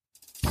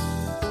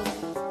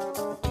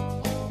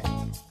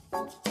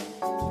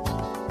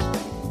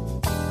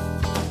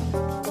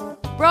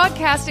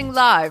Broadcasting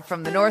live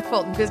from the North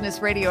Fulton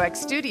Business Radio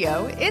X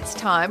studio, it's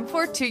time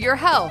for To Your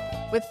Health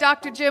with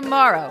Dr. Jim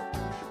Morrow.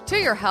 To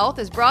Your Health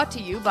is brought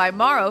to you by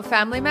Morrow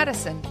Family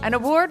Medicine, an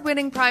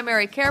award-winning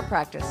primary care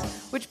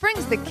practice, which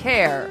brings the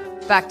care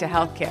back to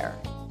healthcare.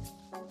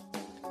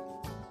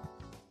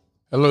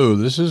 Hello,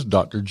 this is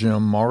Dr.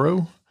 Jim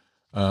Morrow.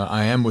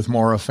 I am with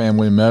Morrow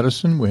Family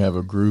Medicine. We have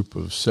a group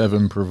of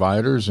 7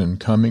 providers in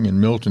Cumming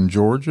and Milton,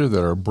 Georgia,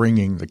 that are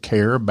bringing the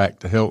care back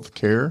to health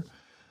care.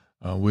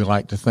 We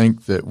like to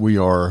think that we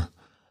are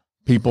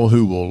people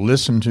who will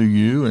listen to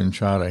you and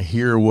try to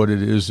hear what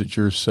it is that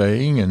you're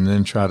saying and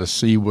then try to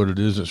see what it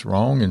is that's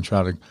wrong and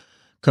try to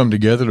come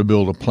together to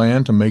build a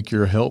plan to make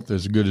your health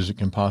as good as it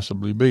can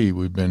possibly be.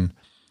 We've been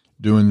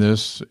doing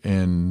this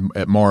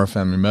at Morrow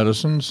Family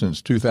Medicine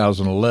since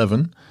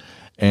 2011,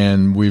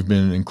 and we've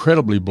been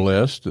incredibly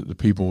blessed that the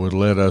people would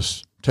let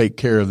us take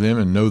care of them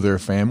and know their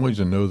families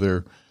and know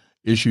their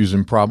issues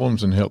and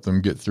problems and help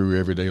them get through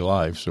everyday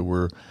life. So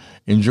we're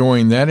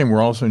enjoying that, and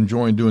we're also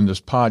enjoying doing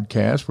this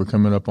podcast. We're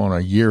coming up on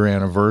a year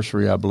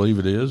anniversary, I believe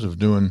it is, of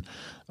doing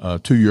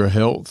To Your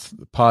Health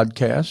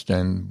podcast,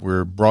 and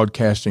we're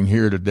broadcasting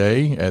here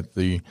today at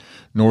the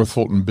North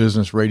Fulton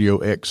Business Radio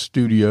X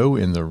studio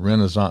in the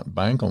Renaissance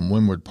Bank on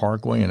Windward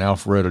Parkway in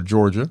Alpharetta,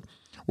 Georgia,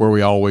 where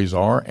we always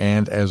are.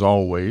 And as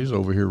always,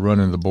 over here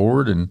running the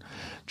board and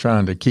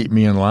trying to keep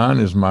me in line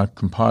is my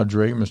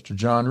compadre, Mr.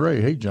 John Ray.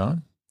 Hey,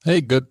 John. Hey,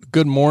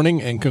 good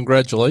morning and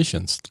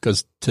congratulations,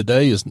 because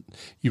today is,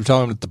 you were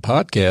talking about the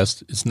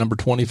podcast, it's number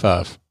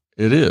 25.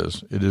 It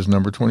is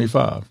number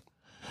 25.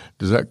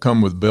 Does that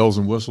come with bells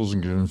and whistles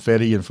and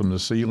confetti and from the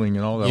ceiling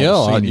and all that?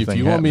 Yeah, if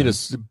you want me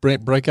to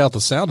break out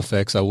the sound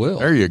effects, I will.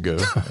 There you go.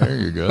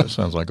 That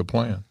sounds like a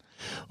plan.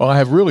 Well, I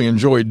have really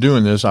enjoyed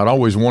doing this. I'd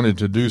always wanted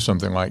to do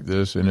something like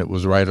this, and it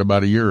was right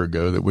about a year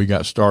ago that we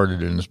got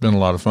started, and it's been a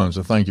lot of fun.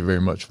 So thank you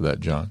very much for that,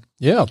 John.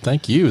 Yeah,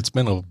 thank you. It's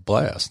been a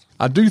blast.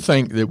 I do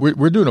think that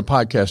we're doing a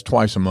podcast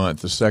twice a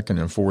month, the second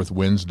and fourth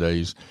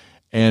Wednesdays,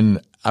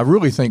 and I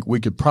really think we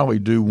could probably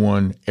do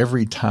one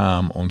every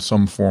time on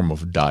some form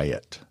of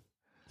diet.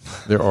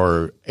 There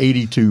are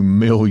 82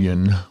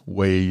 million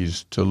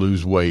ways to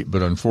lose weight,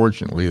 but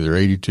unfortunately there are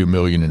 82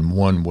 million and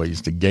one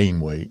ways to gain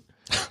weight.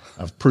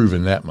 I've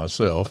proven that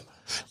myself.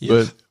 Yeah.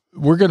 But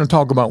we're going to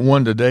talk about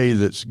one today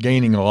that's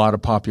gaining a lot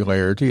of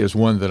popularity. It's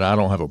one that I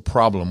don't have a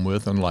problem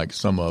with, unlike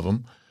some of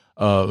them.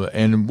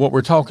 And what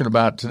we're talking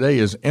about today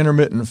is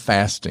intermittent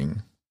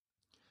fasting.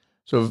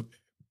 So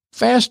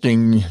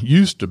fasting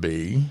used to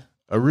be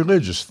a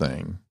religious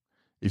thing.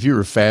 If you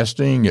were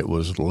fasting, it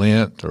was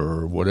Lent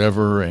or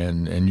whatever,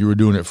 and you were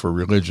doing it for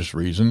religious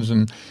reasons.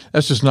 And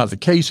that's just not the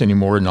case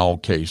anymore in all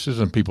cases,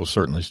 and people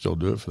certainly still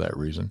do it for that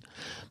reason.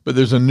 But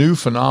there's a new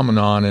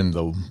phenomenon in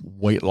the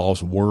weight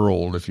loss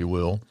world, if you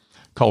will,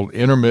 called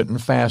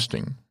intermittent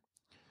fasting.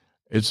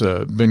 It's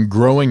been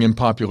growing in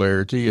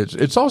popularity.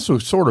 It's also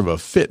sort of a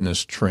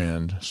fitness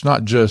trend. It's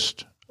not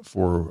just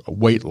for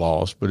weight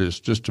loss, but it's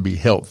just to be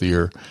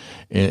healthier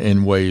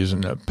in ways.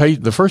 And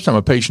the first time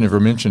a patient ever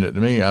mentioned it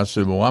to me, I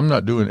said, well, I'm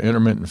not doing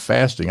intermittent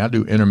fasting. I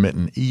do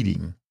intermittent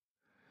eating,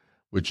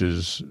 which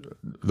is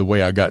the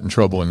way I got in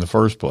trouble in the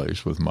first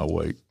place with my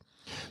weight.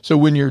 So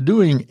when you're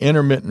doing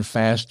intermittent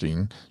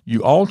fasting,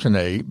 you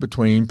alternate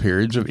between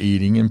periods of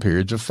eating and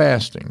periods of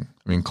fasting.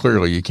 I mean,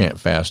 clearly you can't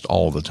fast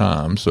all the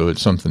time, so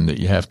it's something that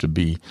you have to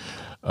be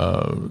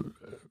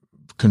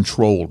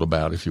controlled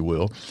about, if you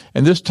will.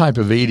 And this type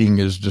of eating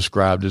is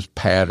described as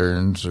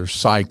patterns or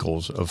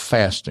cycles of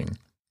fasting.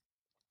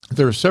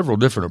 There are several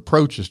different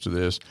approaches to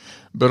this,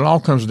 but it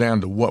all comes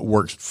down to what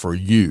works for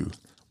you,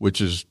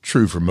 which is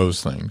true for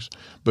most things.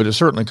 But it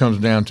certainly comes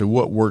down to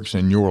what works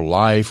in your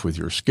life, with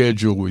your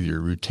schedule, with your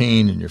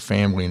routine and your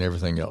family and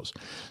everything else.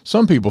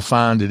 Some people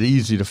find it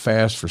easy to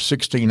fast for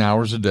 16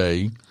 hours a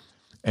day,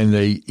 and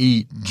they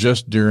eat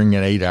just during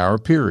an 8-hour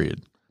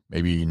period,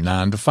 maybe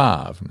 9 to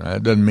 5. Now,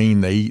 that doesn't mean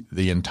they eat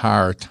the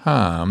entire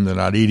time. They're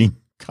not eating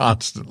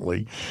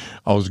constantly,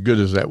 as good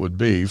as that would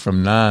be.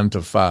 From 9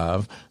 to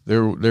 5,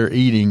 they're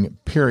eating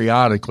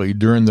periodically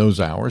during those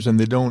hours, and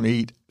they don't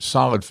eat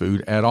solid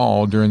food at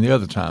all during the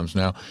other times.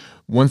 Now,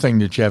 one thing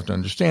that you have to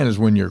understand is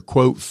when you're,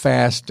 quote,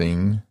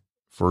 fasting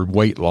for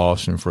weight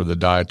loss and for the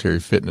dietary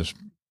fitness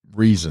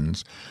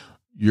reasons,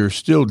 you're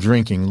still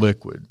drinking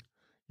liquid.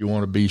 You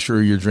want to be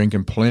sure you're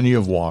drinking plenty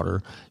of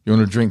water. You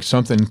want to drink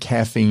something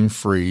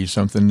caffeine-free,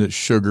 something that's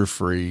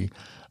sugar-free.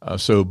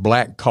 So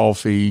black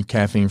coffee,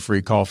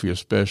 caffeine-free coffee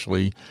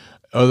especially,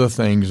 other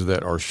things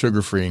that are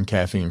sugar-free and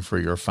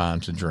caffeine-free are fine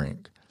to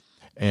drink.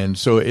 And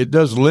so it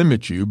does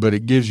limit you, but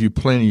it gives you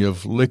plenty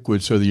of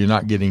liquid so that you're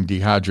not getting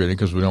dehydrated,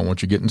 because we don't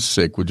want you getting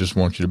sick. We just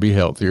want you to be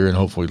healthier and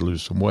hopefully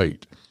lose some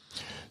weight.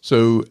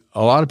 So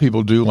a lot of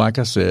people do, like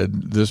I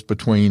said, this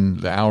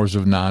between the hours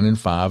of 9 and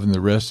 5, and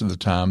the rest of the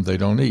time they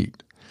don't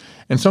eat.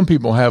 And some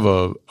people have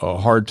a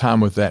hard time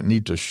with that,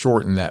 need to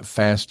shorten that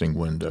fasting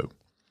window.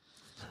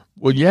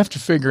 Well, you have to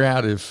figure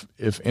out if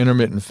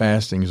intermittent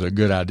fasting is a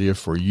good idea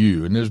for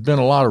you. And there's been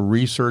a lot of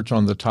research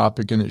on the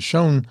topic, and it's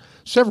shown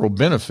several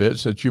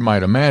benefits that you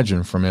might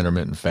imagine from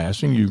intermittent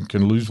fasting. You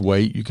can lose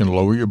weight, you can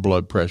lower your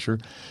blood pressure,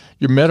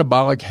 your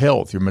metabolic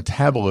health, your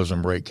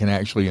metabolism rate can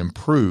actually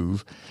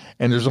improve.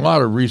 And there's a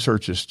lot of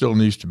research that still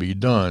needs to be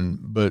done,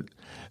 but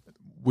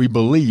we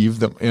believe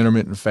that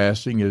intermittent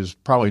fasting is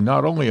probably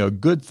not only a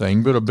good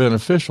thing, but a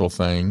beneficial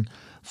thing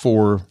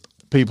for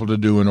people to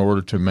do in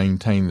order to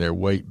maintain their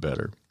weight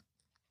better.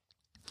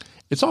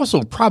 It's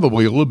also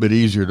probably a little bit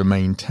easier to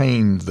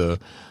maintain the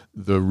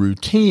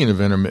routine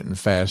of intermittent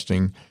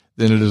fasting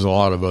than it is a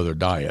lot of other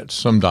diets.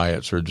 Some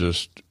diets are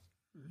just,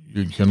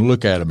 you can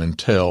look at them and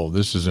tell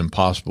this is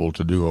impossible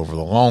to do over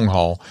the long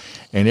haul,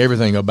 and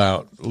everything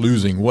about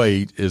losing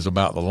weight is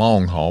about the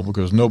long haul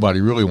because nobody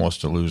really wants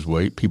to lose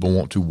weight. People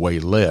want to weigh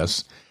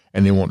less,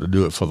 and they want to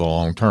do it for the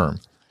long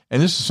term.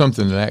 And this is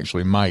something that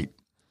actually might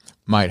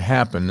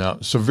happen. Now,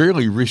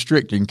 severely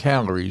restricting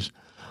calories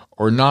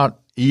or not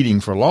eating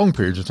for long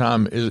periods of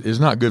time is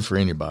not good for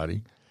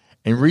anybody.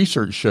 And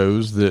research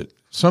shows that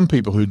some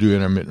people who do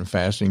intermittent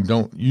fasting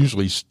don't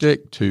usually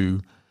stick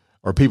to,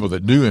 or people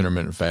that do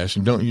intermittent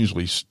fasting don't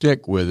usually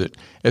stick with it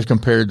as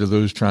compared to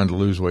those trying to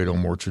lose weight on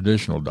more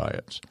traditional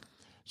diets.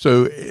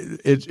 So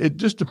it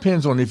just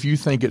depends on if you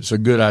think it's a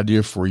good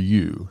idea for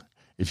you.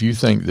 If you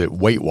think that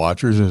Weight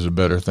Watchers is a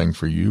better thing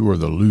for you, or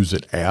the Lose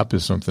It app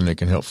is something that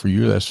can help for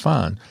you, that's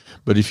fine.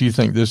 But if you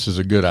think this is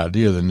a good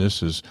idea, then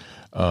this is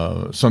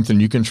something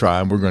you can try,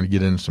 and we're going to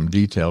get into some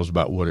details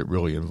about what it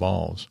really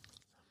involves.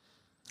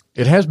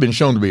 It has been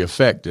shown to be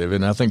effective,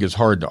 and I think it's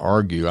hard to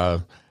argue. I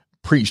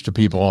preach to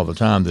people all the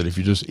time that if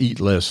you just eat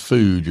less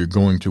food, you're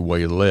going to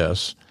weigh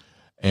less.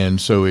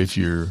 And so if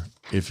your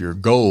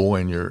goal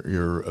and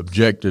your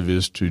objective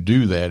is to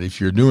do that,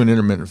 if you're doing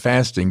intermittent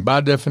fasting,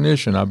 by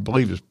definition, I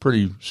believe it's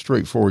pretty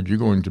straightforward. You're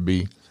going to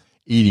be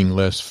eating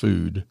less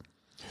food.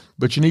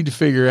 But you need to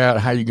figure out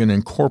how you're going to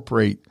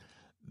incorporate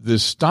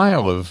this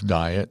style of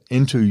diet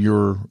into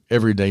your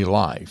everyday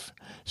life,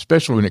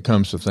 especially when it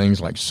comes to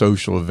things like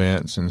social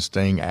events and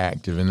staying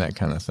active and that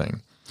kind of thing.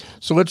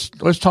 So let's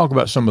talk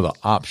about some of the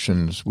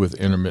options with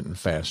intermittent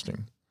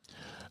fasting.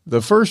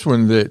 The first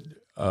one that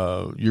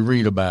you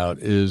read about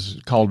is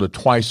called a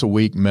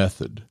twice-a-week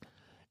method.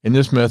 In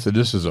this method,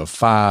 this is a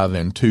 5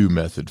 and 2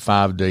 method.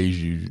 5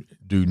 days you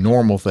do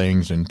normal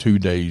things, and 2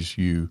 days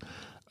you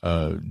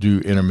do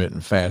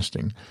intermittent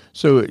fasting.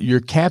 So you're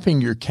capping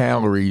your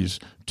calories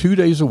 2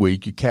 days a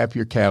week. You cap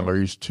your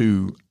calories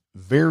to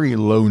very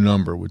low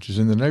number, which is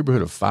in the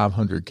neighborhood of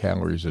 500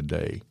 calories a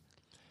day.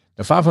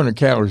 Now, 500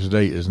 calories a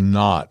day is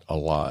not a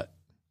lot.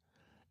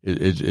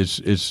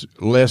 It's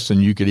less than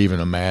you could even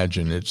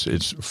imagine.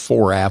 It's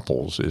 4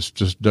 apples. It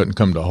just doesn't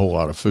come to a whole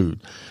lot of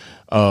food.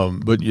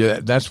 But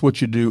yeah, that's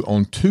what you do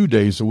on 2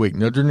 days a week.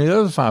 Now, during the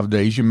other 5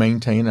 days, you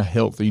maintain a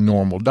healthy,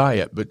 normal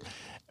diet. But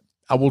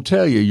I will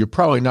tell you, you're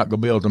probably not going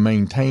to be able to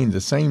maintain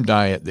the same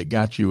diet that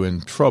got you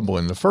in trouble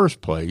in the first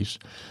place,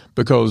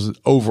 because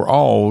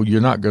overall, you're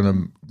not going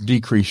to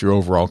decrease your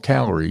overall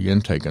calorie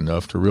intake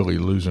enough to really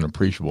lose an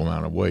appreciable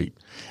amount of weight.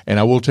 And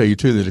I will tell you,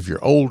 too, that if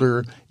you're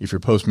older, if you're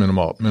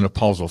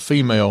postmenopausal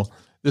female,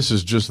 this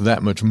is just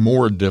that much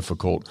more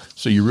difficult,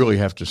 so you really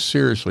have to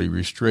seriously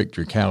restrict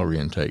your calorie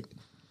intake.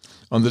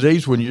 On the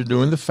days when you're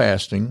doing the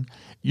fasting,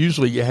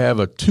 usually you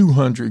have a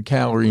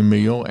 200-calorie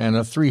meal and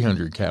a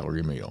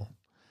 300-calorie meal.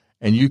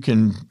 And you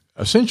can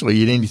essentially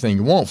eat anything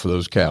you want for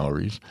those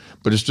calories,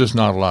 but it's just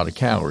not a lot of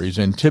calories.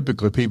 And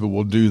typically people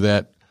will do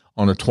that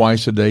on a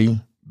twice-a-day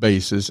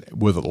basis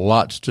with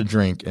lots to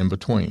drink in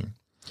between.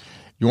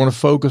 You want to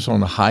focus on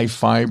the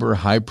high-fiber,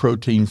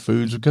 high-protein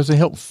foods because they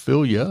help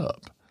fill you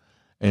up.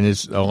 And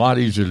it's a lot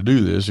easier to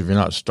do this if you're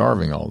not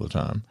starving all the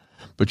time.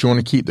 But you want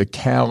to keep the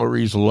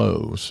calories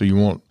low, so you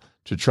want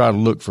to try to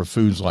look for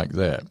foods like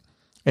that.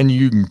 And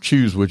you can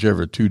choose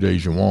whichever 2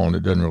 days you want.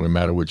 It doesn't really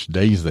matter which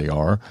days they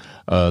are.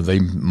 They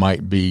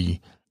might be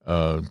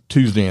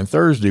Tuesday and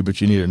Thursday, but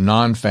you need a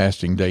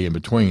non-fasting day in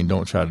between.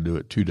 Don't try to do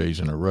it 2 days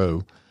in a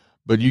row.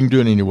 But you can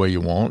do it any way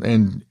you want,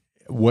 and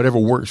whatever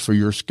works for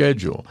your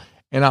schedule.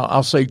 And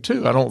I'll say,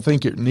 too, I don't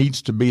think it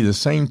needs to be the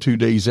same 2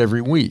 days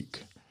every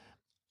week.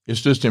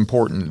 It's just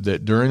important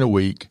that during a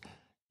week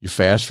you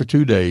fast for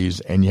 2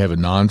 days and you have a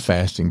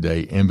non-fasting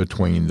day in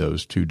between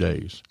those 2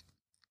 days.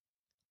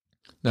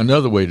 Now,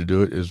 another way to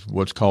do it is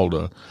what's called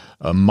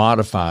a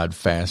modified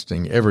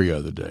fasting every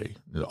other day,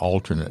 the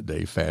alternate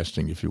day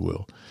fasting, if you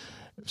will.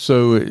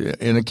 So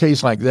in a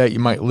case like that, you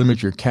might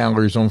limit your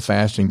calories on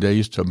fasting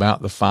days to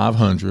about the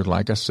 500,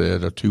 like I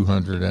said, a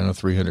 200 and a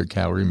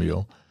 300-calorie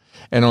meal.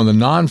 And on the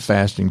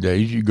non-fasting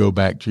days, you go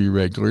back to your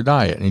regular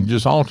diet and you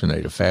just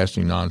alternate a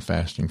fasting,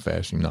 non-fasting,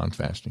 fasting,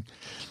 non-fasting.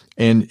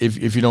 And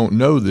if you don't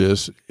know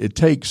this, it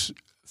takes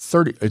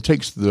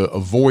the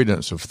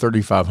avoidance of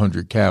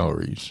 3,500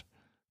 calories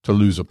to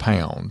lose a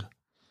pound.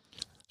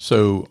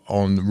 So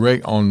on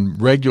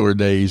regular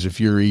days,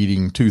 if you're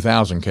eating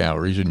 2,000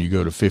 calories and you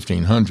go to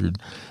 1,500,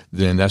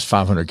 then that's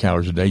 500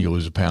 calories a day. You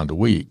lose a pound a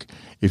week.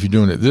 If you're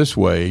doing it this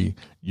way,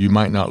 you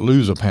might not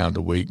lose a pound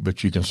a week,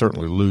 but you can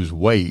certainly lose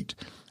weight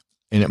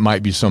And it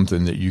might be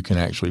something that you can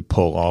actually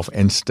pull off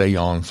and stay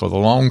on for the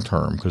long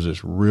term, because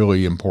it's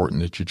really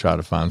important that you try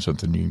to find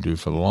something you can do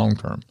for the long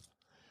term.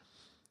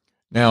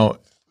 Now,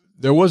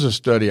 there was a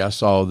study I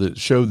saw that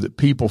showed that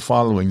people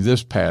following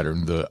this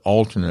pattern, the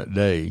alternate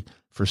day,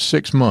 for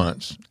 6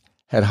 months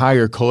had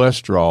higher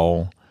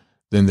cholesterol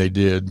than they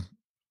did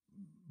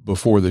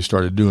before they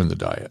started doing the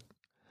diet.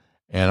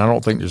 And I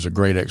don't think there's a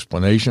great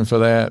explanation for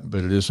that,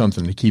 but it is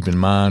something to keep in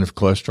mind. If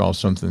cholesterol is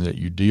something that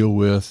you deal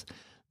with,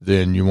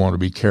 then you want to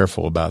be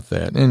careful about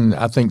that. And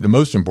I think the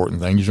most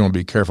important thing is you want to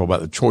be careful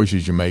about the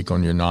choices you make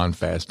on your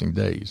non-fasting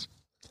days.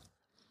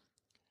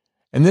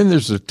 And then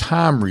there's the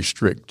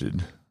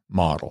time-restricted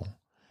model.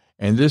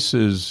 And this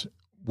is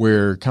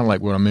where, kind of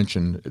like what I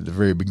mentioned at the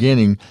very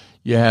beginning,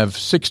 you have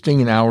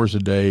 16 hours a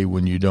day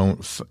when you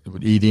don't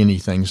eat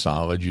anything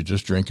solid, you're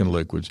just drinking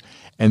liquids,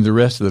 and the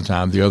rest of the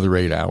time, the other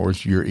 8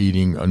 hours, you're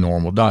eating a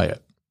normal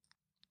diet.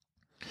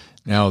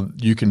 Now,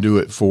 you can do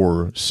it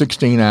for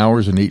 16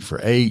 hours and eat for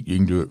 8. You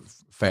can do it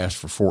fast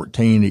for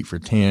 14, eat for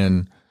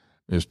 10.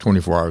 It's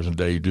 24 hours a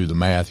day. You do the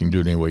math. You can do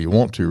it any way you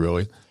want to,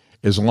 really,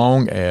 as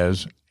long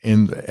as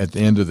at the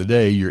end of the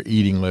day, you're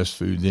eating less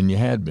food than you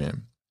had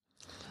been.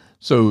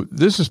 So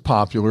this is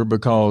popular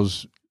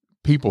because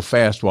people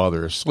fast while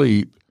they're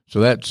asleep, so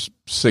that's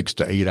 6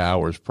 to 8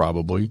 hours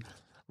probably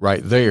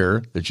right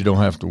there that you don't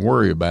have to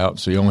worry about.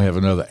 So you only have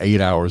another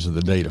 8 hours of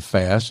the day to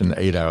fast and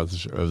 8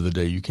 hours of the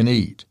day you can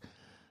eat.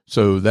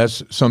 So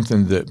that's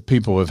something that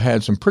people have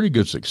had some pretty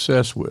good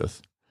success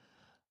with.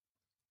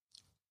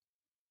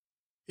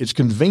 It's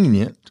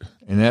convenient,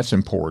 and that's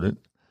important.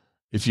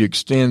 If you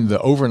extend the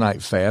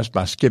overnight fast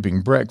by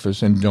skipping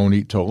breakfast and don't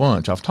eat till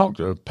lunch. I've talked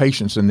to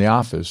patients in the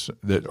office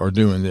that are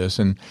doing this,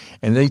 and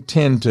they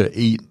tend to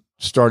eat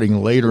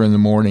starting later in the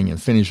morning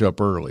and finish up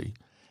early.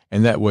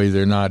 And that way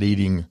they're not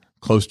eating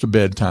close to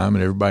bedtime,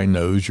 and everybody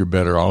knows you're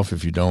better off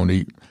if you don't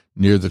eat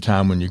near the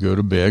time when you go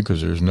to bed,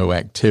 because there's no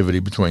activity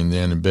between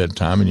then and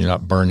bedtime, and you're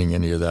not burning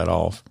any of that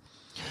off.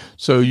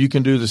 So you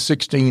can do the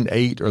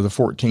 16-8 or the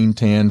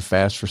 14-10,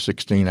 fast for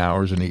 16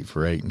 hours and eat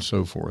for 8 and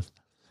so forth.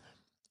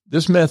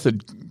 This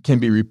method can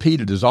be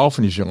repeated as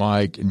often as you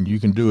like, and you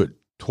can do it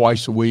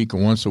twice a week or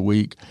once a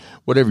week,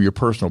 whatever your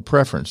personal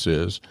preference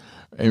is.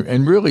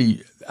 And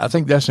really, I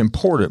think that's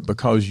important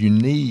because you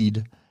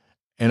need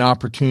an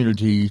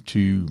opportunity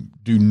to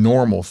do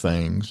normal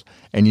things,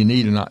 and you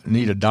need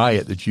a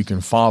diet that you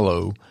can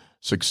follow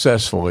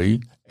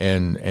successfully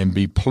and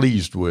be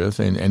pleased with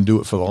and do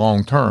it for the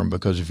long term.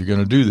 Because if you're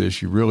going to do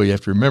this, you really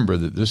have to remember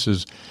that this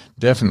is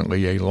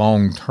definitely a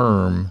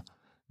long-term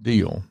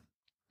deal.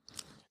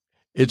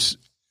 It's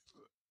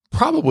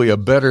probably a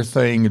better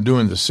thing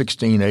doing the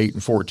 16-8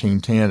 and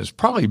 14-10. It's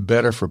probably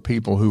better for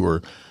people who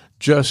are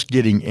just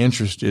getting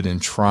interested in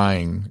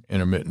trying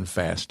intermittent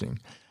fasting.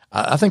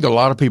 I think a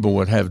lot of people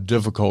would have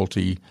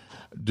difficulty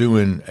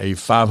doing a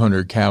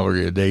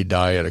 500-calorie-a-day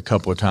diet a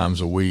couple of times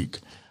a week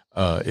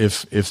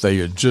if they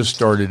had just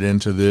started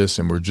into this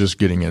and were just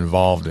getting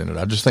involved in it.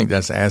 I just think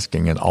that's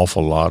asking an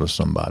awful lot of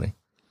somebody.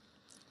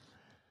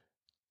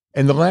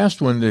 And the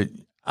last one that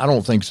I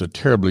don't think is a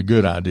terribly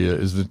good idea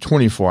is the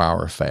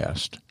 24-hour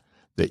fast,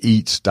 the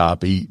eat,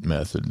 stop, eat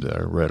method that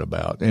I read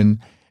about. And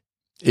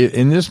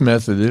in this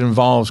method, it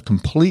involves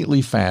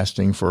completely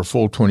fasting for a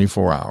full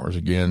 24 hours.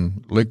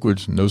 Again,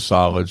 liquids, no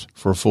solids,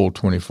 for a full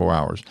 24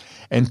 hours.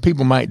 And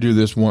people might do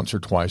this once or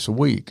twice a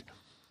week.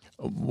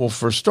 Well,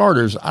 for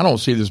starters, I don't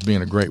see this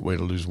being a great way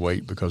to lose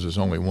weight because it's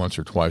only once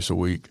or twice a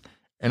week.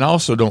 And I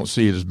also don't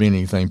see it as being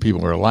anything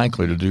people are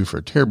likely to do for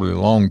a terribly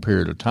long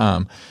period of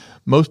time.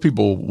 Most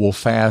people will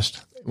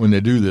fast. When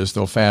they do this,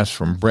 they'll fast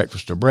from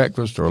breakfast to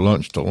breakfast or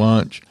lunch to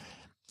lunch.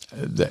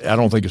 I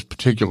don't think it's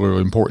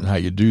particularly important how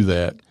you do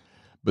that.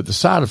 But the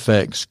side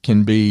effects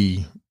can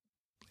be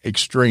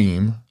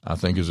extreme, I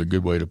think is a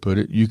good way to put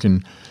it. You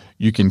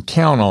can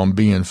count on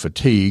being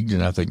fatigued,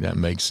 and I think that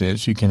makes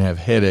sense. You can have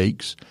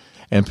headaches,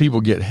 and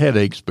people get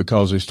headaches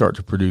because they start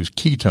to produce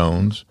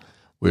ketones,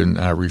 when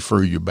I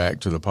refer you back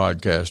to the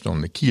podcast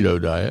on the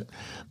keto diet.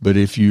 But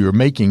if you're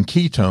making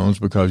ketones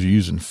because you're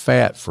using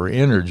fat for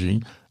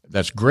energy,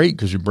 that's great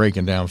because you're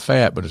breaking down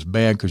fat, but it's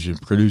bad because you're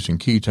producing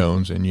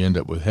ketones and you end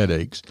up with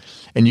headaches.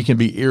 And you can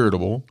be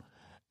irritable.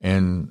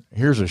 And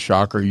here's a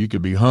shocker, you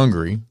could be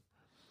hungry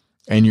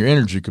and your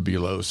energy could be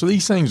low. So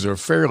these things are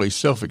fairly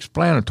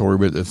self-explanatory,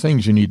 but the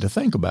things you need to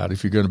think about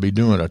if you're going to be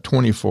doing a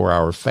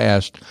 24-hour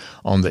fast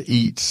on the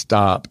eat,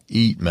 stop,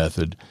 eat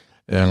method.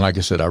 And like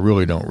I said, I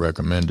really don't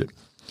recommend it.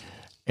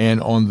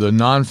 And on the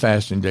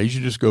non-fasting days,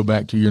 you just go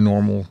back to your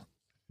normal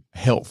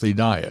healthy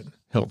diet,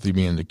 healthy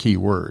being the key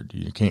word.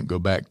 You can't go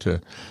back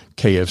to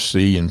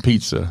KFC and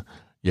pizza.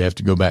 You have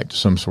to go back to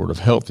some sort of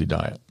healthy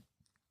diet.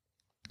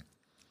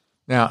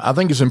 Now, I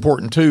think it's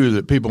important, too,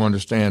 that people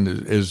understand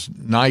that as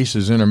nice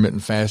as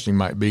intermittent fasting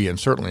might be, and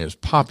certainly as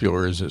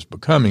popular as it's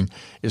becoming,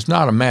 it's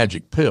not a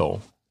magic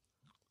pill.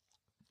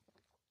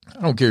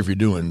 I don't care if you're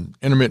doing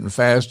intermittent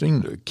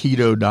fasting, the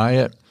keto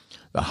diet,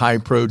 the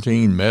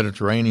high-protein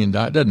Mediterranean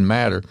diet, doesn't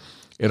matter.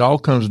 It all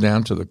comes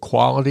down to the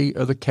quality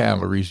of the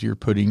calories you're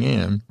putting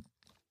in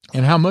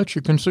and how much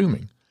you're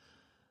consuming.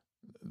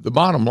 the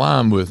bottom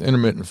line with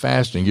intermittent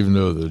fasting, even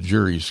though the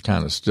jury's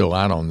kind of still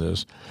out on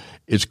this,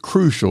 it's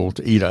crucial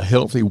to eat a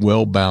healthy,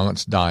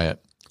 well-balanced diet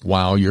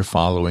while you're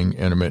following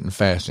intermittent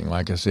fasting.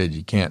 Like I said,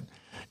 you can't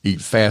eat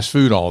fast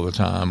food all the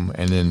time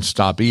and then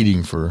stop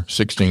eating for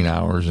 16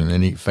 hours and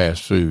then eat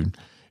fast food.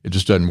 It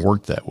just doesn't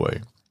work that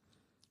way.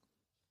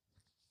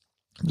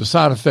 The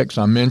side effects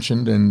I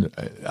mentioned, and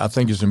I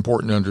think it's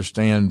important to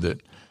understand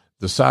that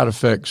the side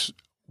effects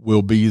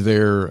will be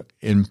there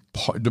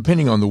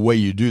depending on the way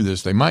you do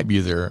this. They might be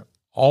there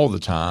all the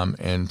time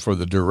and for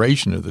the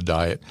duration of the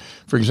diet.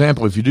 For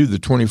example, if you do the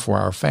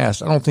 24-hour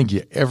fast, I don't think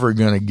you're ever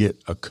going to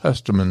get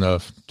accustomed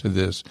enough to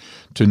this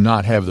to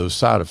not have those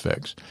side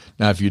effects.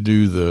 Now, if you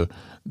do the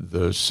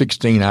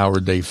 16-hour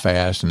day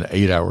fast and the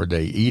 8-hour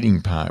day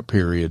eating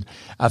period,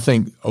 I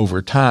think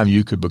over time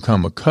you could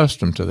become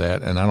accustomed to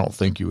that, and I don't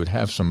think you would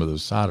have some of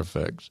those side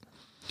effects.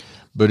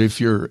 But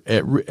if you're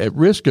at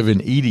risk of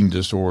an eating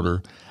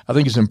disorder, I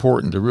think it's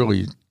important to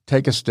really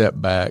take a step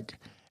back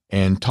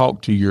and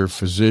talk to your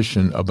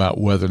physician about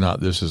whether or not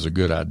this is a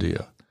good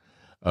idea.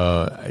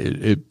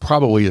 It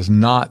probably is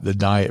not the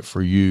diet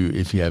for you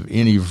if you have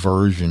any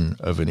version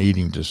of an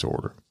eating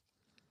disorder.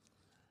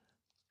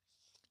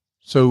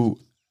 So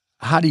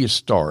how do you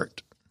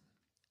start?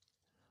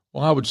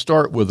 Well, I would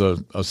start with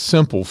a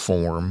simple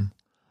form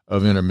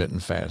of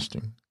intermittent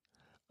fasting,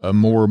 a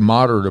more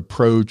moderate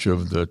approach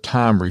of the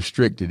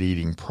time-restricted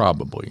eating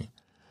probably.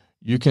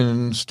 You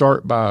can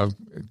start by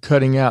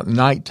cutting out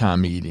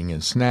nighttime eating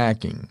and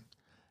snacking,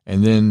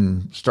 and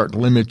then start to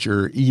limit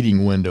your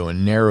eating window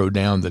and narrow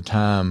down the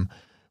time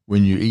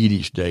when you eat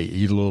each day.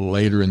 Eat a little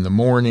later in the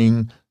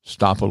morning,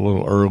 stop a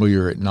little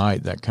earlier at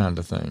night, that kind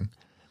of thing.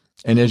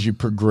 And as you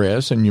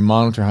progress and you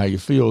monitor how you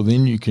feel,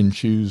 then you can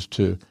choose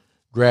to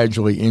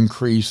gradually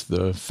increase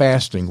the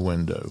fasting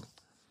window.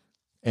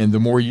 And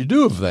the more you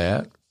do of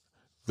that,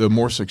 the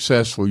more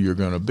successful you're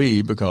going to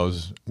be,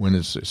 because when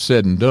it's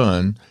said and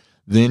done,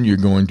 then you're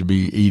going to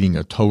be eating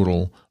a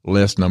total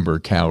less number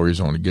of calories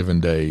on a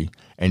given day,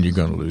 and you're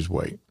going to lose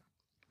weight.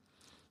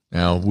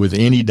 Now, with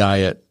any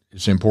diet,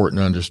 it's important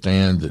to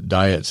understand that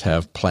diets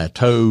have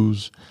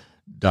plateaus.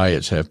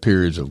 Diets have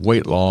periods of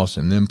weight loss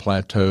and then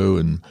plateau.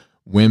 And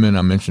women,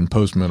 I mentioned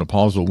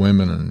postmenopausal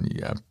women,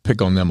 and I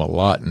pick on them a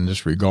lot in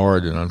this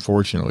regard, and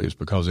unfortunately it's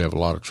because they have a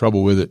lot of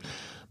trouble with it.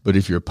 But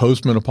if you're a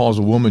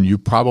postmenopausal woman, you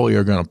probably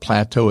are going to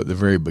plateau at the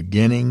very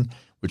beginning,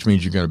 which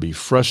means you're going to be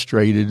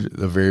frustrated at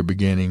the very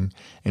beginning.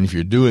 And if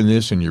you're doing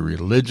this and you're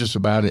religious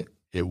about it,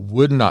 it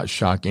would not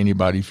shock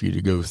anybody for you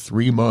to go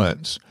 3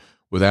 months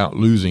without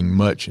losing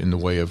much in the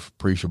way of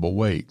appreciable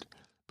weight.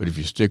 But if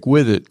you stick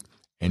with it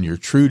and you're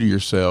true to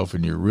yourself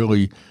and you're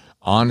really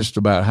honest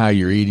about how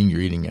you're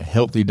eating a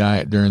healthy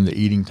diet during the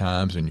eating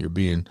times, and you're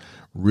being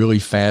really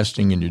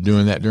fasting and you're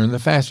doing that during the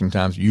fasting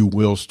times, you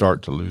will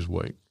start to lose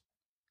weight.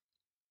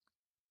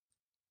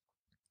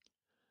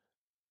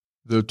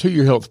 The To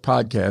Your Health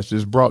podcast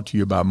is brought to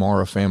you by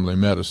Morrow Family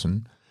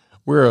Medicine.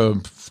 We're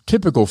a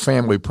typical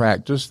family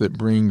practice that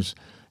brings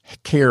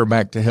care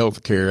back to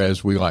health care,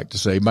 as we like to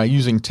say, by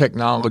using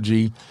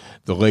technology,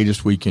 the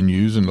latest we can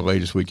use and the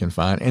latest we can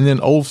find, and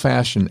then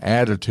old-fashioned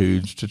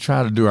attitudes to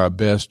try to do our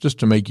best just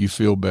to make you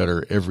feel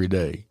better every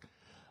day.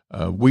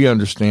 We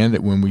understand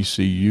that when we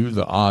see you,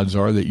 the odds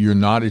are that you're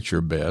not at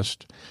your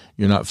best,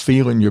 you're not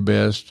feeling your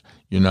best,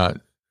 you're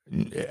not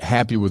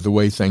happy with the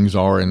way things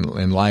are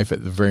in life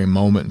at the very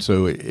moment.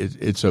 So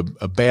it's a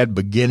bad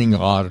beginning a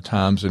lot of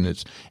times, and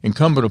it's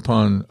incumbent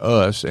upon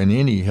us and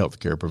any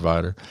healthcare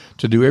provider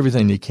to do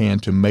everything they can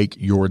to make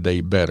your day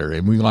better.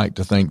 And we like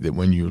to think that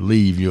when you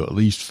leave, you at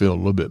least feel a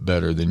little bit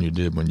better than you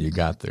did when you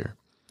got there.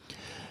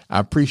 I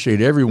appreciate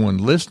everyone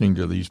listening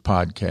to these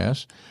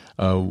podcasts.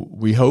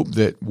 We hope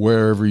that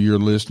wherever you're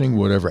listening,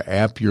 whatever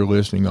app you're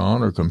listening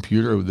on or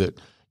computer, that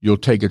you'll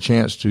take a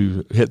chance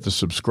to hit the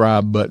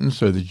subscribe button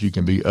so that you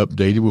can be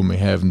updated when we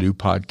have new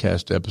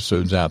podcast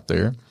episodes out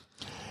there.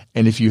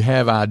 And if you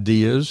have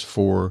ideas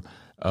for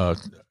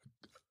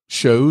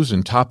shows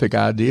and topic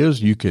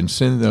ideas, you can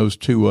send those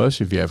to us.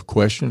 If you have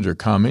questions or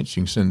comments,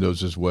 you can send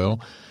those as well.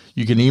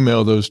 You can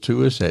email those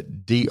to us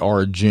at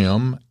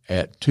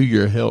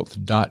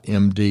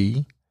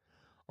drjim@toyourhealth.md,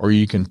 or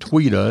you can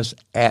tweet us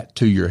at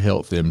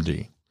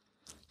toyourhealthmd.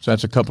 So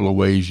that's a couple of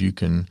ways you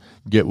can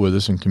get with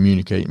us and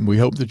communicate, and we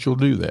hope that you'll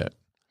do that.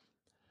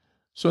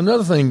 So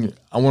another thing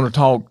I want to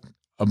talk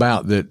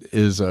about that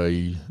is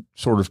a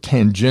sort of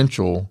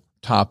tangential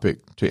topic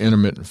to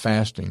intermittent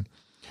fasting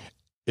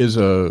is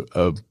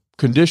a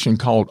condition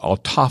called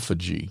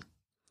autophagy.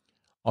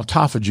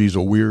 Autophagy is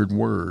a weird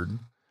word,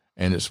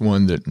 and it's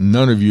one that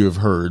none of you have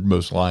heard,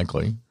 most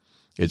likely.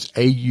 It's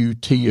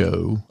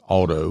A-U-T-O,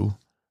 auto,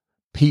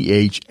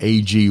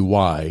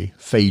 P-H-A-G-Y,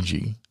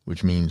 phagy,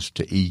 which means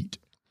to eat.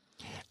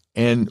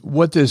 And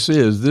what this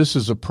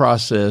is a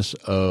process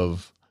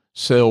of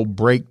cell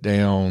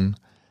breakdown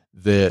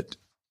that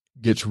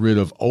gets rid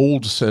of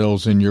old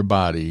cells in your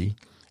body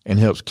and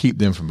helps keep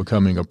them from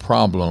becoming a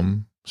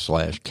problem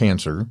 /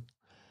 cancer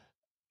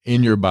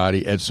in your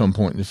body at some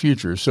point in the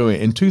future. So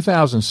in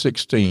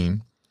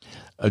 2016,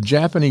 a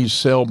Japanese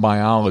cell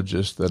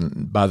biologist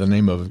by the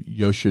name of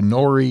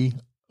Yoshinori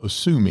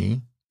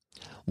Ohsumi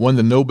won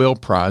the Nobel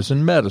Prize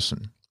in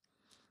Medicine.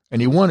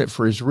 And he won it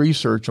for his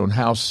research on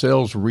how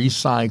cells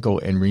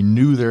recycle and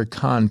renew their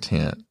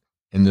content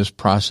in this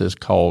process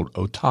called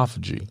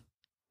autophagy.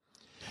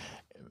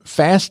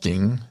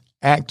 Fasting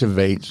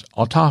activates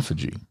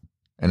autophagy,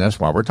 and that's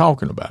why we're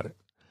talking about it.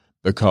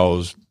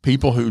 Because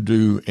people who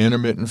do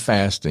intermittent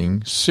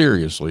fasting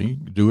seriously,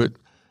 do it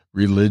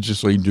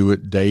religiously, do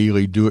it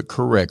daily, do it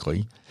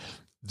correctly,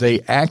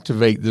 they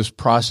activate this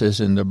process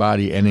in the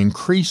body and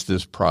increase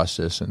this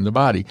process in the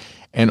body.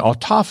 And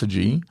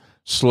autophagy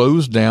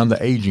slows down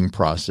the aging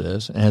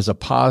process and has a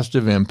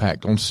positive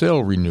impact on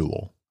cell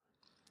renewal.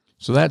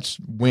 So that's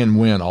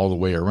win-win all the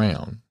way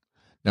around.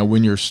 Now,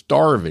 when you're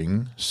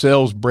starving,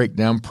 cells break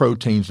down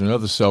proteins and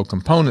other cell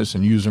components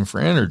and use them for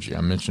energy. I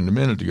mentioned a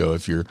minute ago,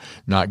 if you're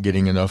not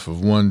getting enough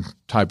of one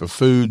type of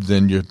food,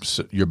 then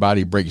your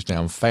body breaks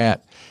down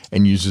fat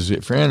and uses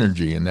it for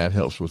energy, and that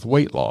helps with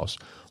weight loss.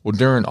 Well,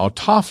 during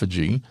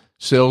autophagy,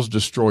 cells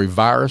destroy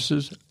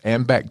viruses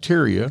and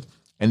bacteria,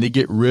 and they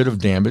get rid of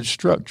damaged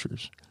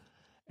structures.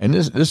 And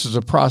this is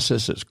a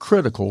process that's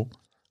critical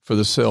for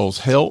the cell's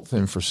health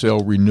and for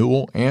cell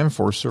renewal and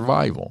for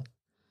survival.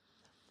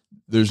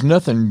 There's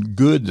nothing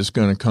good that's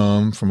going to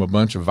come from a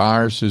bunch of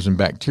viruses and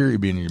bacteria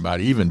being in your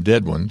body, even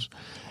dead ones,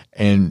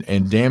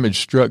 and damaged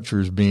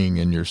structures being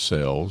in your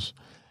cells.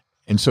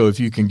 And so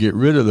if you can get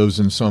rid of those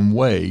in some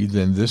way,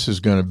 then this is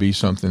going to be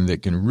something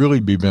that can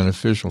really be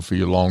beneficial for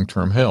your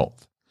long-term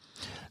health.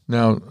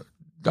 Now,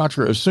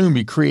 Dr.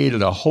 Ohsumi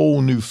created a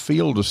whole new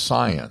field of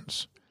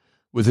science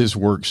with his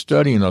work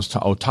studying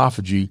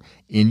autophagy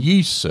in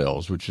yeast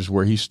cells, which is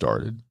where he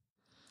started.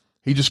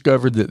 He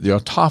discovered that the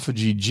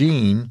autophagy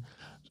gene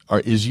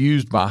is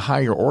used by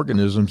higher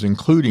organisms,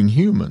 including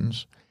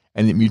humans,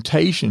 and that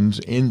mutations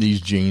in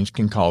these genes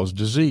can cause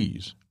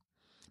disease.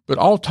 But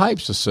all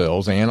types of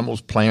cells,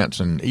 animals, plants,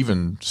 and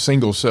even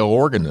single-cell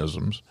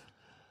organisms,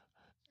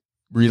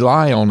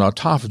 rely on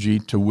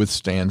autophagy to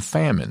withstand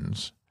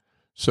famines.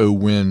 So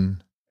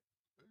when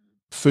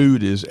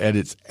food is at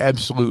its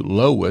absolute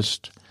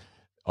lowest,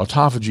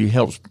 autophagy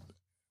helps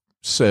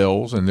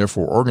cells, and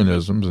therefore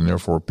organisms, and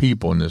therefore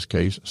people in this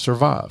case,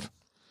 survive.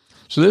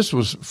 So this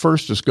was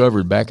first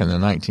discovered back in the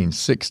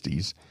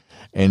 1960s,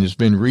 and it's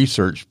been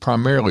researched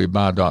primarily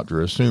by Dr.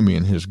 Ohsumi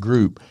and his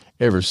group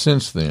ever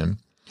since then.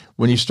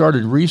 When he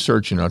started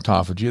researching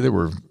autophagy, there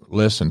were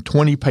less than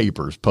 20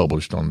 papers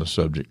published on the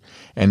subject,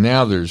 and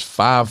now there's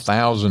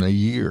 5,000 a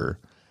year.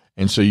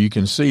 And so you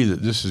can see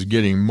that this is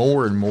getting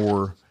more and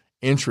more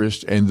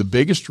interest, and the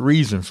biggest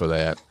reason for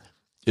that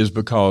is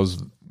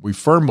because we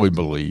firmly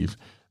believe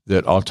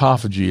that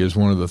autophagy is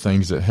one of the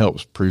things that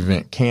helps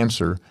prevent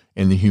cancer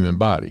in the human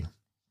body.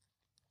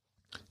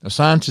 Now,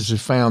 scientists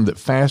have found that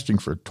fasting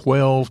for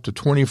 12 to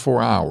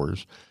 24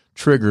 hours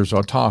triggers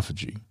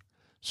autophagy.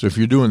 So if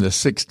you're doing the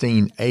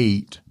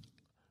 16-8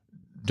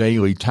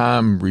 daily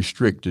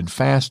time-restricted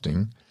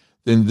fasting,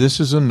 then this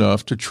is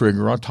enough to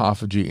trigger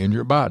autophagy in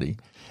your body.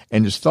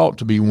 And it's thought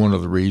to be one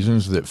of the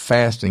reasons that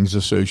fasting is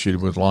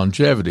associated with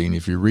longevity. And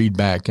if you read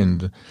back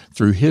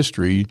through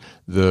history,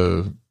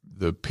 the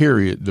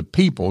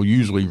people,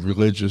 usually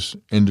religious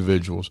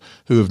individuals,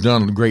 who have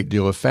done a great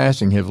deal of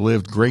fasting have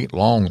lived great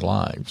long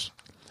lives.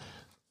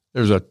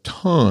 There's a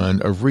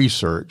ton of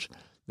research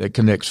that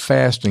connects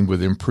fasting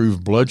with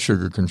improved blood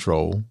sugar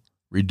control,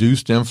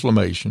 reduced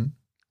inflammation,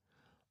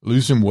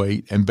 losing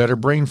weight, and better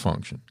brain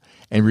function.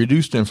 And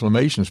reduced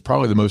inflammation is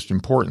probably the most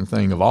important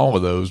thing of all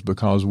of those,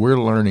 because we're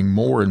learning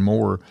more and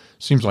more,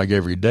 seems like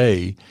every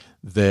day,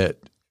 that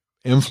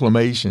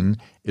inflammation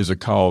is a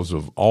cause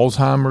of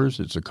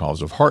Alzheimer's, it's a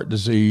cause of heart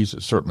disease,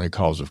 it's certainly a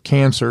cause of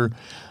cancer,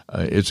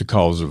 it's a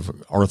cause of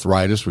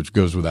arthritis, which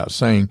goes without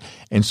saying.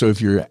 And so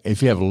if you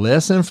have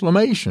less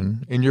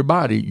inflammation in your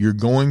body, you're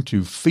going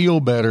to feel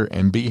better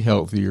and be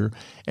healthier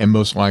and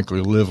most likely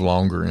live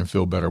longer and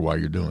feel better while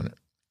you're doing it.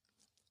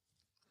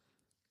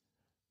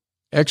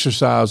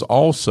 Exercise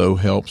also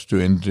helps to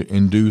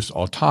induce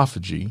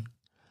autophagy.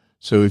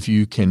 So if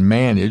you can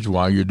manage,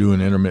 while you're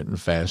doing intermittent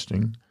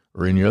fasting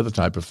or any other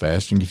type of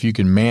fasting, if you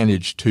can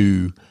manage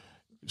to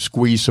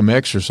squeeze some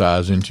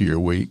exercise into your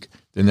week,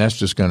 then that's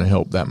just going to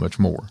help that much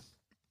more.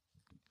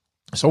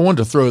 So I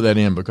wanted to throw that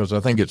in because I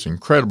think it's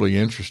incredibly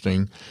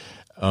interesting,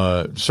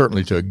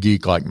 certainly to a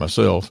geek like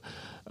myself,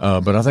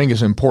 but I think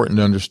it's important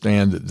to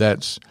understand that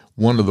that's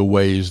one of the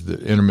ways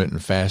that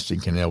intermittent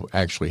fasting can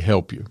actually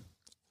help you.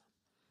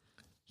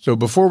 So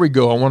before we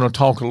go, I want to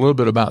talk a little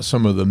bit about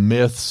some of the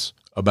myths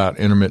about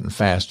intermittent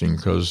fasting,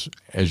 because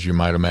as you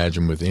might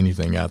imagine with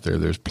anything out there,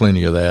 there's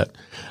plenty of that.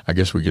 I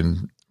guess we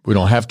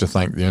don't have to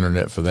thank the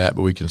internet for that,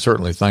 but we can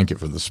certainly thank it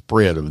for the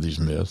spread of these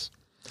myths.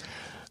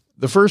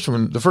 The first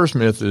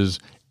myth is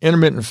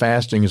intermittent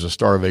fasting is a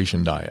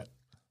starvation diet.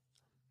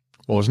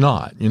 Well, it's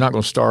not. You're not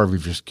going to starve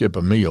if you skip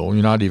a meal.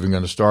 You're not even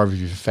going to starve if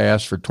you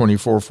fast for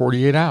 24,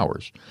 48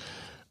 hours.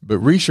 But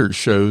research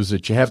shows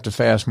that you have to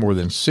fast more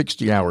than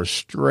 60 hours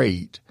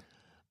straight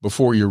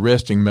before your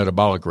resting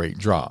metabolic rate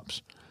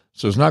drops.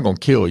 So it's not going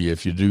to kill you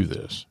if you do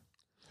this.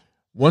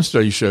 One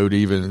study showed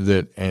even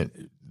that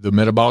the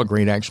metabolic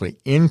rate actually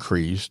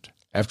increased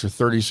after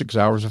 36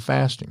 hours of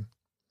fasting.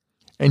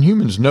 And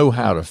humans know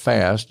how to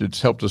fast.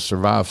 It's helped us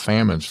survive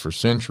famines for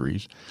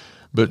centuries.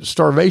 But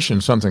starvation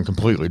is something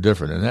completely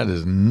different, and that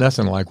is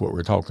nothing like what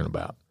we're talking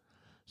about.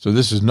 So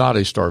this is not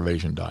a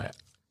starvation diet.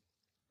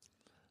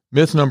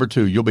 Myth number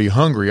 2, you'll be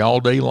hungry all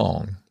day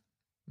long.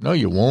 No,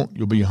 you won't.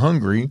 You'll be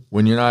hungry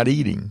when you're not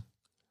eating.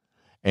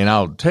 And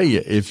I'll tell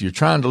you, if you're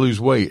trying to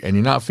lose weight and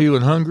you're not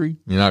feeling hungry,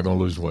 you're not going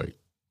to lose weight.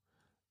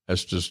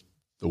 That's just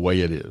the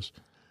way it is.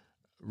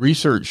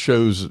 Research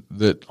shows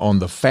that on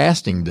the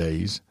fasting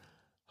days,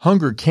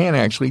 hunger can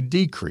actually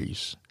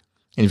decrease.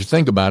 And if you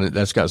think about it,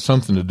 that's got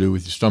something to do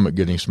with your stomach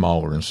getting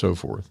smaller and so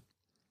forth.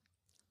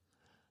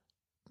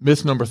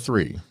 Myth number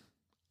 3,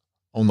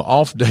 on the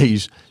off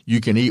days,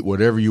 you can eat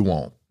whatever you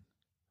want.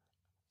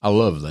 I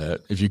love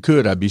that. If you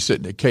could, I'd be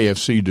sitting at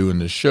KFC doing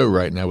this show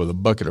right now with a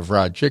bucket of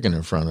fried chicken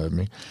in front of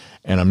me,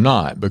 and I'm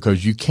not,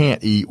 because you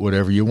can't eat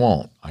whatever you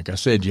want. Like I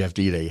said, you have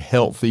to eat a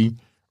healthy,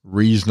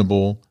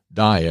 reasonable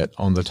diet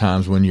on the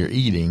times when you're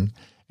eating.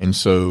 And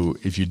so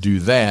if you do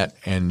that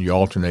and you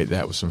alternate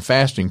that with some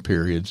fasting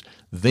periods,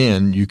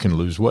 then you can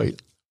lose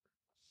weight.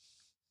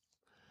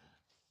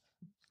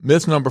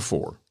 Myth number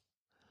 4,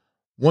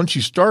 once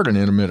you start an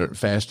intermittent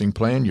fasting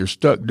plan, you're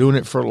stuck doing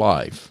it for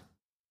life.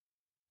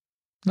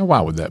 Now,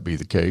 why would that be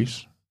the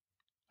case?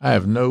 I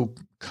have no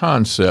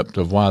concept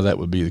of why that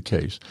would be the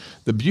case.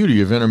 The beauty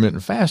of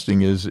intermittent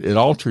fasting is it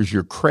alters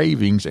your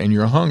cravings and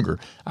your hunger.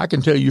 I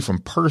can tell you from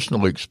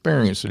personal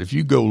experience that if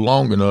you go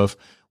long enough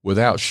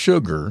without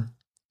sugar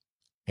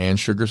and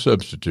sugar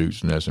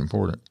substitutes, and that's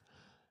important,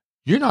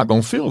 you're not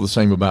going to feel the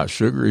same about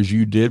sugar as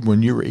you did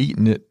when you were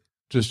eating it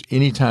just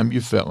any time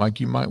you felt like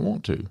you might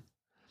want to.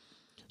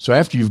 So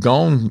after you've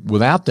gone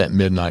without that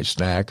midnight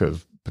snack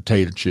of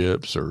potato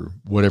chips or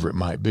whatever it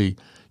might be,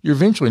 you're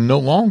eventually no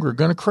longer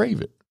going to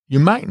crave it. You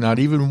might not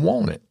even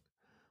want it.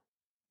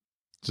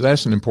 So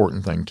that's an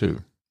important thing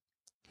too.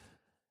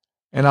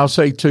 And I'll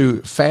say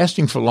too,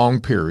 fasting for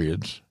long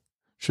periods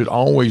should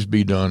always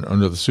be done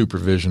under the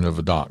supervision of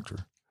a doctor.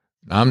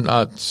 I'm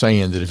not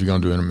saying that if you're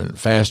going to do intermittent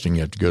fasting,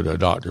 you have to go to a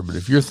doctor, but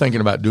if you're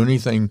thinking about doing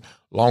anything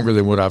longer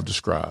than what I've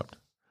described,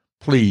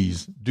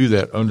 please do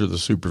that under the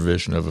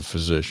supervision of a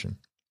physician.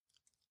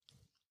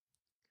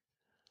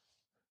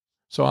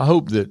 So I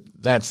hope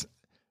that that's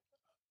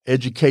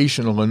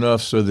educational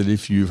enough so that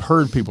if you've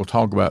heard people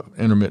talk about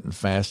intermittent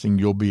fasting,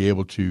 you'll be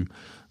able to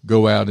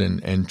go out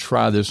and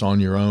try this on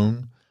your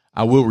own.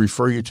 I will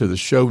refer you to the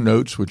show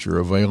notes, which are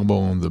available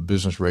on the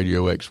Business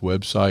Radio X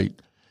website,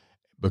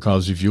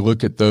 because if you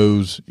look at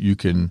those, you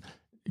can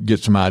get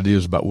some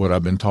ideas about what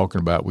I've been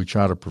talking about. We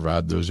try to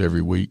provide those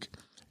every week.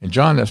 And,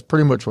 John, that's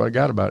pretty much what I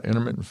got about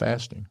intermittent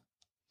fasting.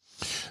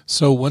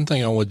 So one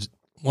thing I would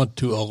want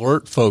to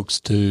alert folks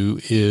to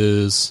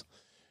is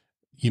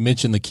you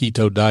mentioned the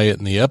keto diet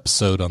in the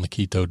episode on the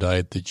keto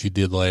diet that you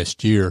did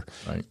last year.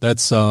 Right.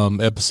 That's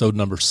episode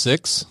number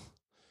 6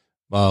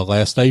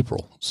 last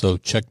April. So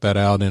check that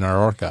out in our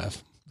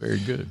archive. Very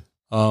good.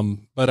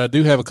 But I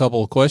do have a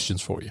couple of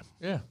questions for you.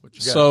 Yeah. What you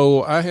got?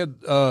 So I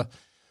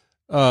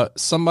had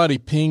somebody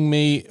ping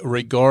me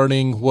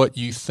regarding what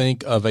you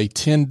think of a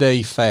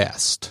 10-day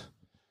fast.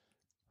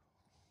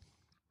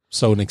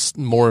 So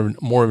more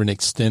of an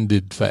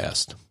extended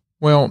fast.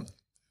 Well,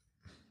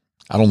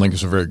 I don't think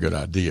it's a very good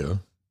idea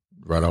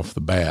right off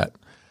the bat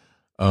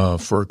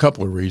for a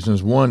couple of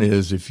reasons. One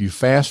is if you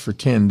fast for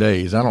 10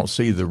 days, I don't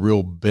see the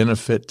real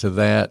benefit to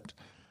that.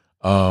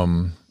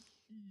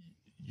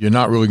 You're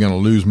not really going to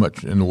lose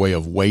much in the way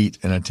of weight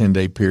in a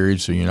 10-day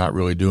period, so you're not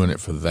really doing it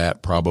for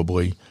that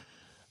probably.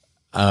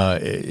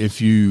 If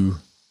you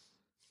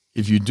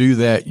do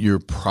that, you're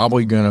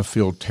probably going to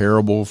feel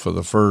terrible for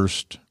the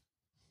first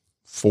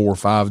 4 or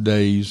 5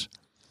 days.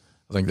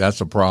 I think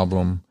that's a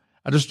problem.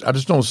 I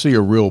just don't see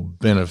a real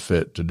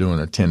benefit to doing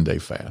a 10-day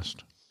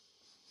fast.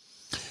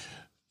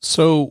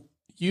 So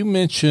you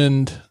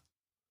mentioned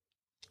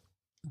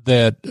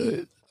that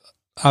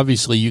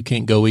obviously you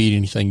can't go eat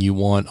anything you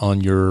want on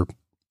your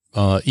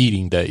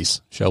eating days,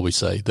 shall we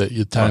say,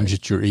 the times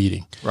that you're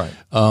eating. Right.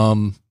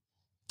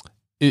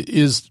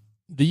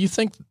 Do you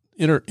think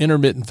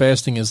intermittent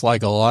fasting is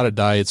like a lot of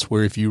diets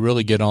where if you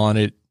really get on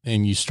it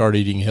and you start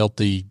eating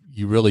healthy,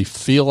 you really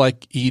feel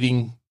like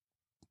eating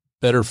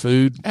better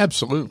food?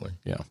 Absolutely.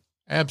 Yeah.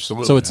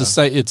 Absolutely. So it's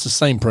the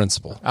same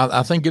principle.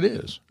 I think it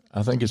is.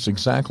 I think it's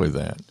exactly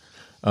that.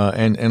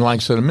 And like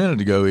I said a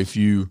minute ago, if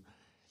you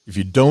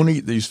don't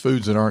eat these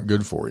foods that aren't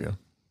good for you,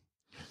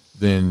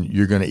 then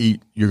you're going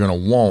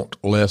to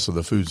want less of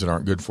the foods that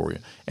aren't good for you.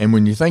 And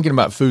when you're thinking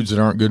about foods that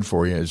aren't good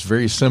for you, it's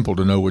very simple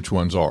to know which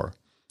ones are.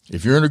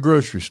 If you're in a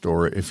grocery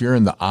store, if you're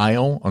in the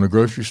aisle on a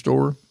grocery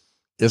store,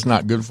 it's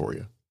not good for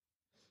you.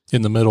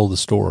 In the middle of the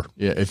store.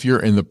 Yeah, if you're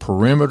in the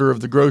perimeter of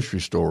the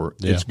grocery store,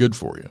 it's good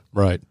for you.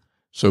 Right.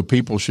 So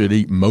people should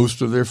eat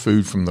most of their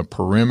food from the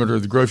perimeter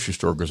of the grocery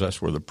store because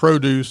that's where the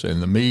produce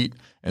and the meat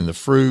and the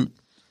fruit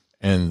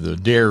and the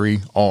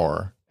dairy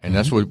are, and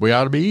that's what we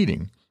ought to be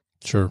eating.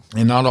 Sure.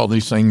 And not all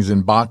these things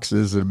in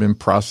boxes that have been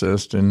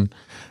processed and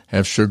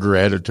have sugar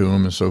added to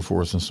them and so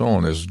forth and so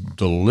on. As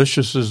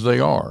delicious as they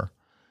are,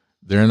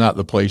 they're not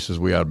the places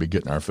we ought to be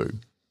getting our food.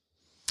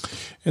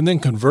 And then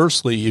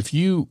conversely, if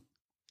you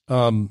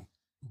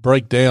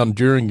break down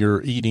during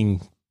your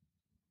eating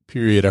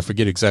period, I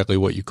forget exactly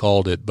what you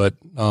called it, but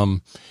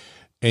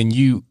and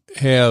you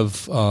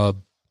have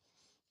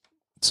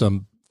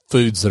some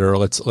foods that are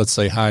let's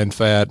say high in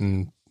fat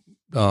and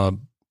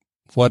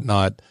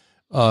whatnot,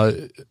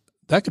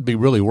 that could be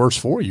really worse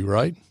for you,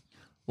 right?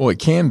 Well, it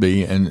can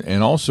be,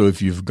 and also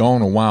if you've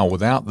gone a while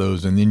without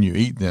those and then you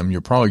eat them,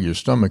 your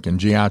stomach and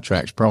GI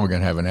tract's probably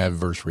going to have an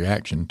adverse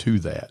reaction to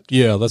that.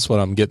 Yeah, that's what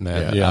I'm getting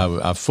at. Yeah.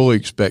 I fully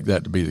expect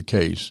that to be the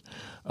case.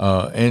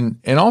 And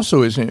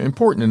also it's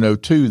important to know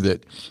too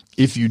that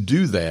if you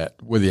do that,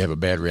 whether you have a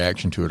bad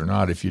reaction to it or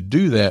not, if you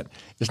do that,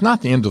 it's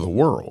not the end of the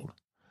world.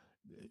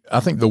 I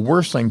think the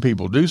worst thing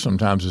people do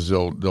sometimes is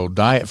they'll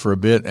diet for a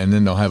bit and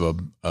then they'll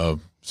have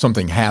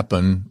something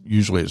happen.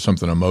 Usually it's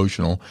something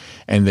emotional,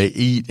 and they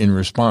eat in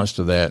response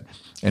to that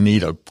and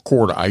eat a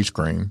quart of ice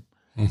cream.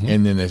 Mm-hmm.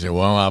 And then they say,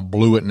 well, I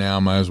blew it now.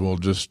 Might as well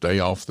just stay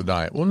off the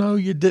diet. Well, no,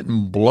 you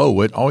didn't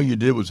blow it. All you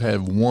did was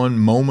have one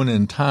moment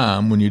in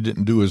time when you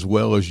didn't do as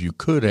well as you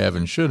could have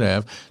and should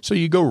have. So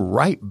you go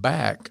right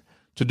back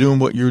to doing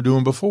what you were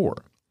doing before.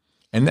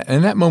 And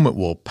that moment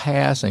will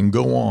pass and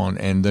go on.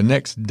 And the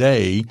next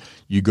day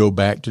you go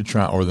back to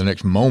try, or the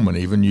next moment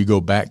even, you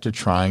go back to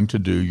trying to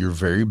do your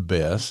very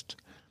best,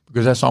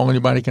 because that's all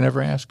anybody can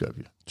ever ask of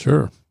you.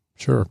 Sure.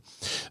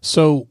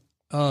 So,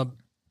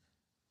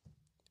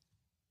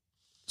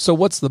 so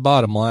what's the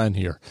bottom line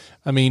here?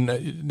 I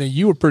mean,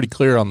 you were pretty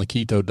clear on the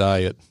keto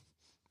diet,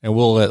 and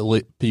we'll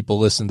let people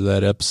listen to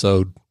that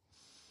episode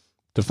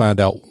to find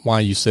out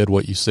why you said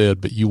what you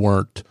said, but you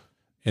weren't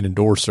an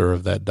endorser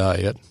of that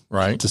diet,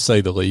 right? To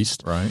say the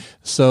least. Right.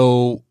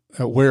 So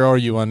where are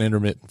you on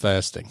intermittent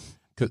fasting?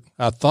 'Cause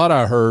I thought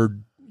I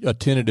heard a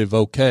tentative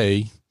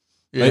okay.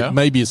 Yeah.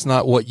 Maybe it's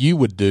not what you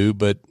would do,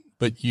 but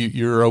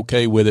you're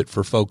okay with it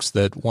for folks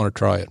that want to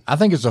try it. I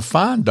think it's a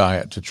fine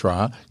diet to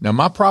try. Now,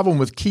 my problem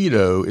with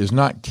keto is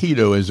not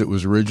keto as it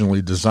was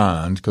originally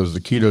designed, because the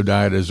keto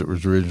diet as it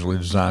was originally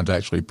designed is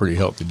actually a pretty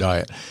healthy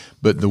diet.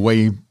 But the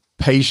way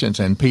patients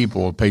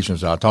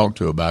I talk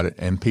to about it,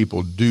 and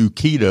people do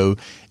keto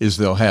is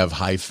they'll have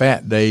high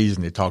fat days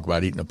and they talk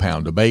about eating a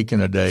pound of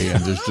bacon a day,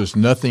 and there's just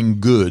nothing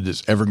good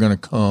that's ever going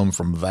to come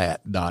from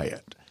that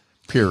diet,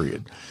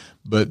 period.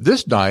 But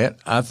this diet,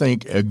 I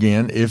think,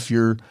 again, if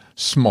you're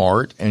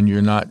smart and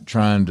you're not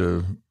trying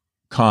to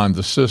con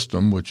the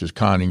system, which is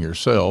conning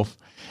yourself,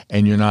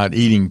 and you're not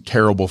eating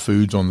terrible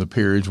foods on the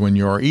periods when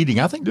you are eating,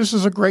 I think this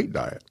is a great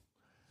diet.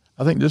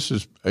 I think this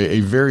is a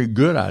very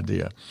good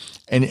idea.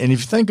 And if you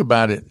think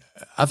about it,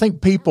 I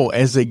think people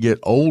as they get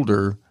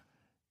older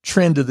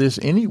trend to this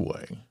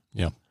anyway.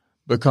 Yeah.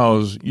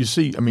 Because you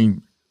see, I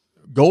mean,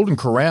 Golden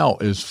Corral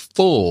is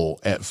full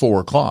at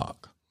 4:00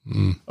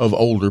 of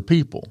older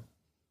people,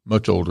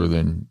 much older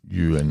than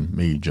you and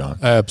me, John.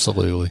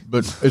 Absolutely.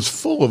 But it's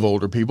full of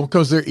older people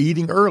because they're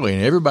eating early,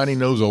 and everybody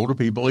knows older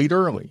people eat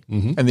early.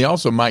 Mm-hmm. And they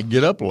also might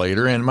get up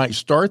later and might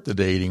start the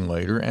day eating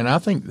later. And I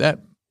think that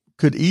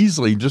could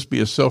easily just be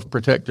a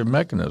self-protective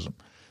mechanism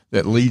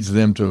that leads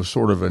them to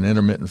sort of an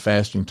intermittent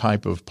fasting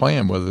type of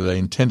plan, whether they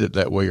intend it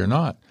that way or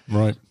not.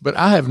 Right. But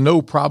I have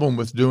no problem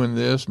with doing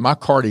this. My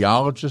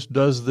cardiologist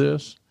does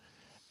this,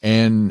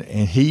 and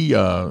he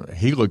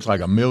looks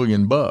like $1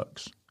 million. I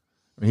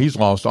mean, he's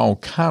lost all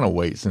kind of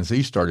weight since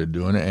he started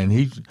doing it, and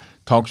he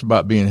talks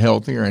about being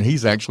healthier, and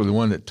he's actually the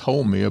one that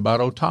told me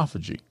about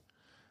autophagy.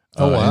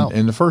 Wow.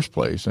 In the first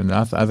place. And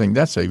I think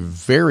that's a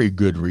very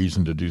good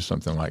reason to do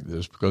something like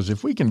this, because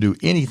if we can do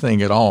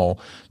anything at all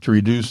to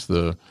reduce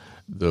the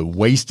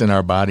waste in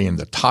our body and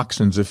the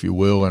toxins, if you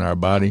will, in our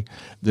body,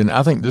 then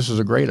I think this is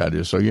a great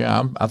idea. So,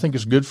 yeah, I think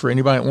it's good for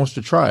anybody that wants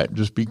to try it.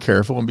 Just be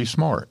careful and be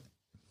smart.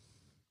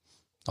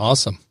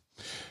 Awesome.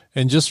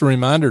 And just a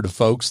reminder to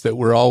folks that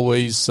we're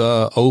always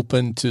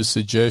open to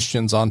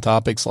suggestions on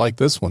topics like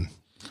this one,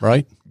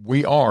 right?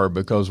 We are,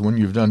 because when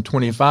you've done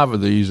 25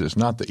 of these, it's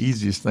not the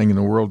easiest thing in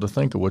the world to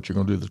think of what you're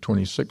going to do the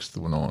 26th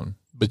one on.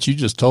 But you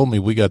just told me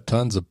we got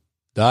tons of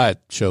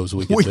diet shows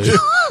we could do.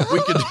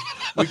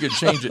 We could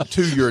change it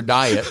to your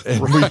diet,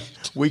 and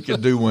we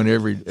could do one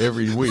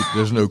every week.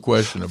 There's no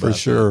question about it. For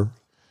sure.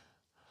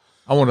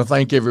 I want to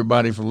thank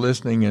everybody for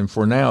listening, and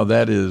for now,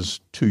 that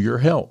is To Your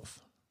Health.